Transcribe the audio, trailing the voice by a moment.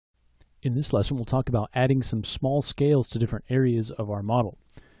In this lesson, we'll talk about adding some small scales to different areas of our model.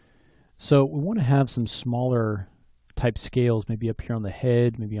 So we want to have some smaller type scales, maybe up here on the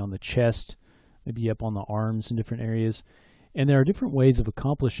head, maybe on the chest, maybe up on the arms in different areas. And there are different ways of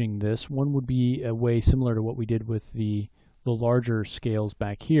accomplishing this. One would be a way similar to what we did with the larger scales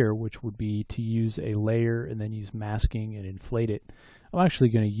back here, which would be to use a layer and then use masking and inflate it. I'm actually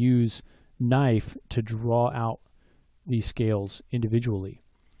going to use knife to draw out these scales individually.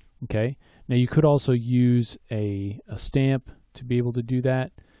 Okay, now you could also use a stamp to be able to do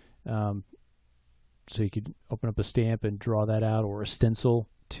that. So you could open up a stamp and draw that out, or a stencil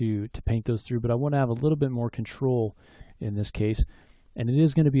to paint those through. But I want to have a little bit more control in this case, and it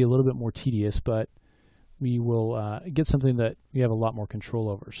is going to be a little bit more tedious, but we will get something that we have a lot more control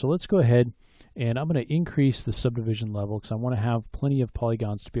over. So let's go ahead, and I'm going to increase the subdivision level because I want to have plenty of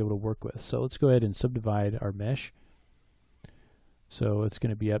polygons to be able to work with. So let's go ahead and subdivide our mesh. So it's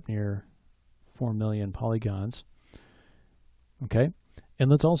going to be up near 4 million polygons. Okay,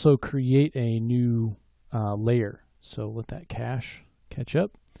 and let's also create a new layer. So let that cache catch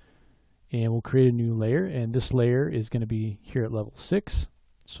up, and we'll create a new layer, and this layer is going to be here at level 6.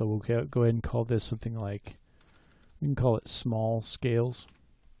 So we'll go ahead and call this something like, we can call it small scales.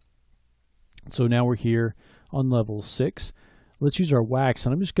 So now we're here on level 6. Let's use our wax,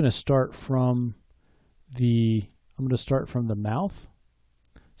 and I'm just going to start from the mouth.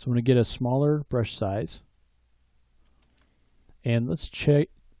 So I'm going to get a smaller brush size, and let's go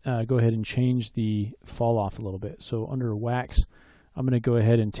ahead and change the fall off a little bit. So under wax, I'm going to go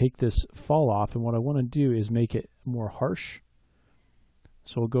ahead and take this fall off, and what I want to do is make it more harsh.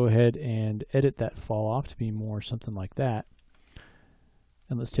 So we'll go ahead and edit that fall off to be more something like that.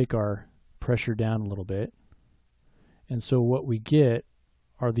 And let's take our pressure down a little bit. And so what we get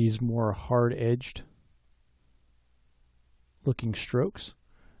are these more hard-edged looking strokes.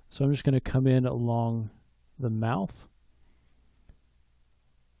 So I'm just going to come in along the mouth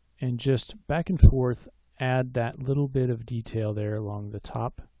and just back and forth add that little bit of detail there along the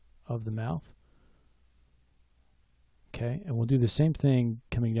top of the mouth. Okay, and we'll do the same thing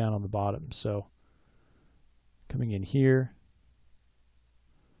coming down on the bottom. So coming in here,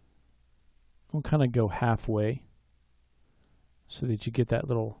 we'll kind of go halfway so that you get that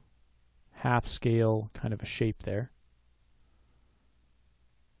little half scale kind of a shape there.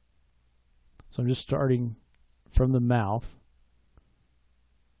 So I'm just starting from the mouth.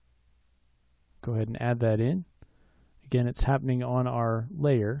 Go ahead and add that in. Again, it's happening on our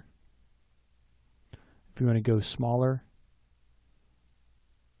layer. If you want to go smaller,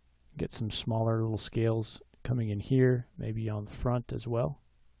 get some smaller little scales coming in here, maybe on the front as well,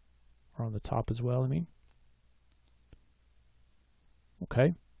 or on the top as well, I mean.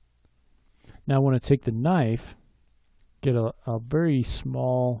 Okay. Now I want to take the knife, get a very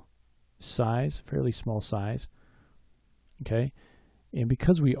small size, fairly small size. Okay. And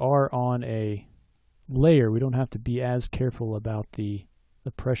because we are on a layer, we don't have to be as careful about the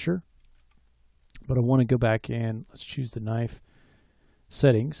pressure. But I want to go back and let's choose the knife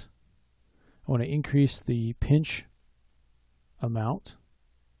settings. I want to increase the pinch amount.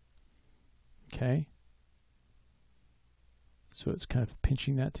 Okay. So it's kind of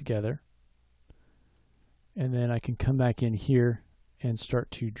pinching that together. And then I can come back in here and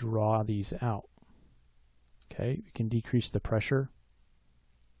start to draw these out. Okay, we can decrease the pressure.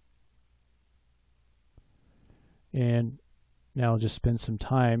 And now I'll just spend some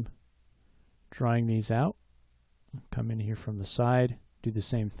time drawing these out. Come in here from the side, do the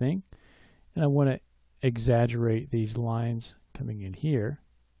same thing. And I want to exaggerate these lines coming in here,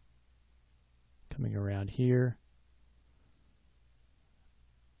 coming around here.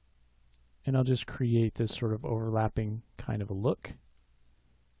 And I'll just create this sort of overlapping kind of a look.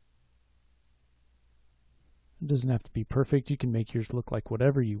 It doesn't have to be perfect. You can make yours look like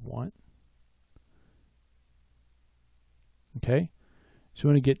whatever you want. Okay, so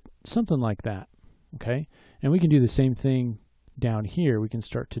we want to get something like that. Okay, and we can do the same thing down here. We can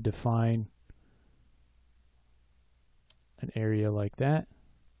start to define an area like that.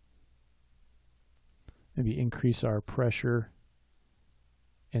 Maybe increase our pressure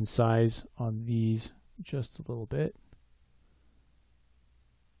and size on these just a little bit.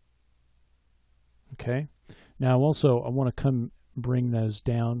 Okay, now also I want to come bring those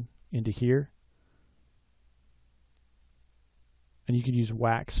down into here. And you can use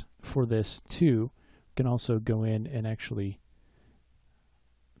wax for this too. You can also go in and actually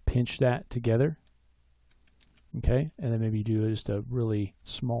pinch that together. Okay, and then maybe do just a really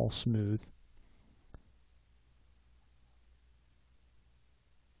small smooth.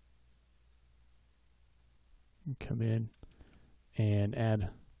 And come in and add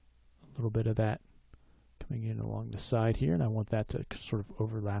a A little bit of that coming in along the side here, and I want that to sort of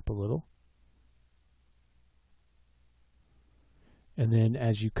overlap a little. And then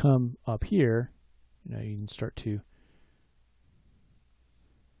as you come up here, you know, you can start to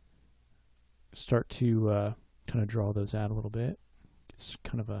kind of draw those out a little bit. It's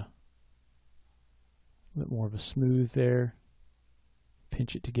kind of a bit more of a smooth there.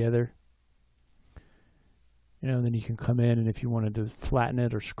 Pinch it together. You know, and then you can come in, and if you wanted to flatten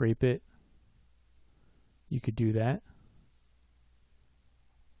it or scrape it, you could do that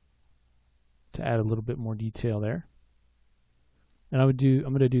to add a little bit more detail there. And I'm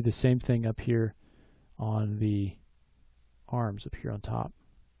going to do the same thing up here on the arms up here on top.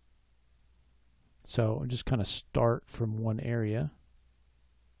 So I'll just kind of start from one area.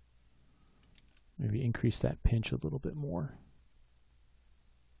 Maybe increase that pinch a little bit more.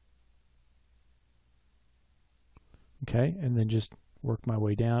 Okay, and then just work my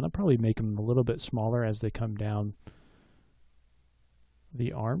way down. I'll probably make them a little bit smaller as they come down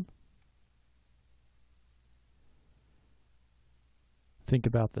the arm. Think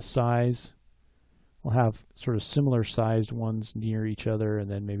about the size. We'll have sort of similar sized ones near each other,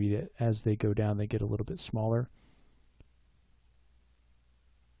 and then maybe as they go down they get a little bit smaller.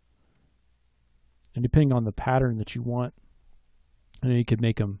 And depending on the pattern that you want, and then you could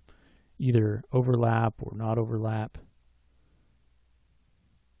make them either overlap or not overlap.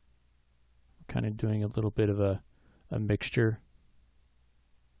 Kind of doing a little bit of a mixture.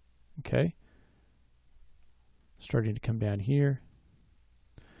 Okay. Starting to come down here.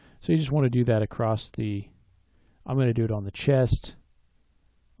 So you just want to do that across the, I'm going to do it on the chest,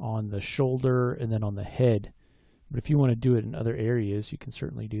 on the shoulder, and then on the head. But if you want to do it in other areas, you can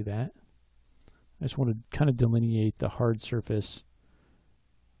certainly do that. I just want to kind of delineate the hard surface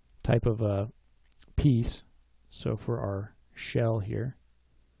type of a piece. So for our shell here,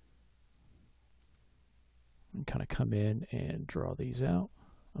 and kind of come in and draw these out.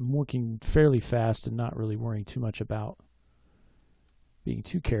 I'm working fairly fast and not really worrying too much about being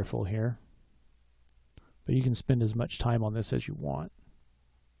too careful here, but you can spend as much time on this as you want.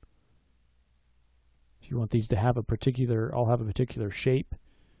 If you want these to have a particular, all have a particular shape,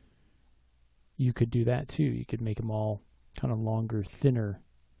 you could do that too. You could make them all kind of longer, thinner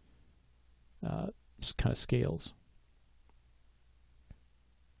kind of scales.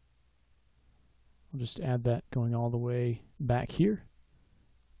 I'll just add that going all the way back here.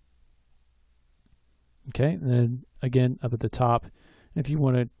 Okay, and then again up at the top, if you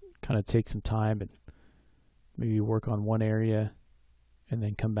want to kind of take some time and maybe work on one area and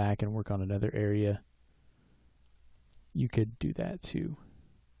then come back and work on another area, you could do that too.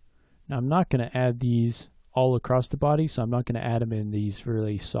 Now I'm not going to add these all across the body, so I'm not going to add them in these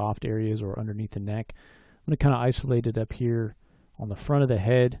really soft areas or underneath the neck. I'm going to kind of isolate it up here on the front of the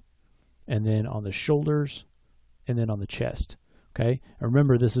head, and then on the shoulders, and then on the chest. Okay, and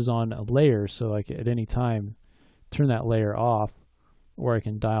remember this is on a layer, so I can at any time turn that layer off, or I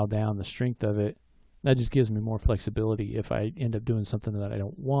can dial down the strength of it. That just gives me more flexibility. If I end up doing something that I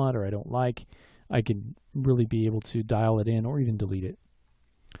don't want or I don't like, I can really be able to dial it in or even delete it.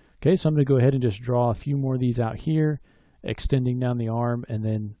 Okay, so I'm going to go ahead and just draw a few more of these out here, extending down the arm and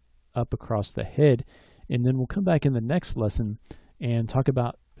then up across the head. And then we'll come back in the next lesson and talk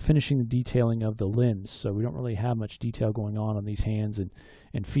about finishing the detailing of the limbs. So we don't really have much detail going on these hands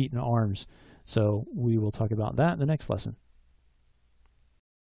and feet and arms. So we will talk about that in the next lesson.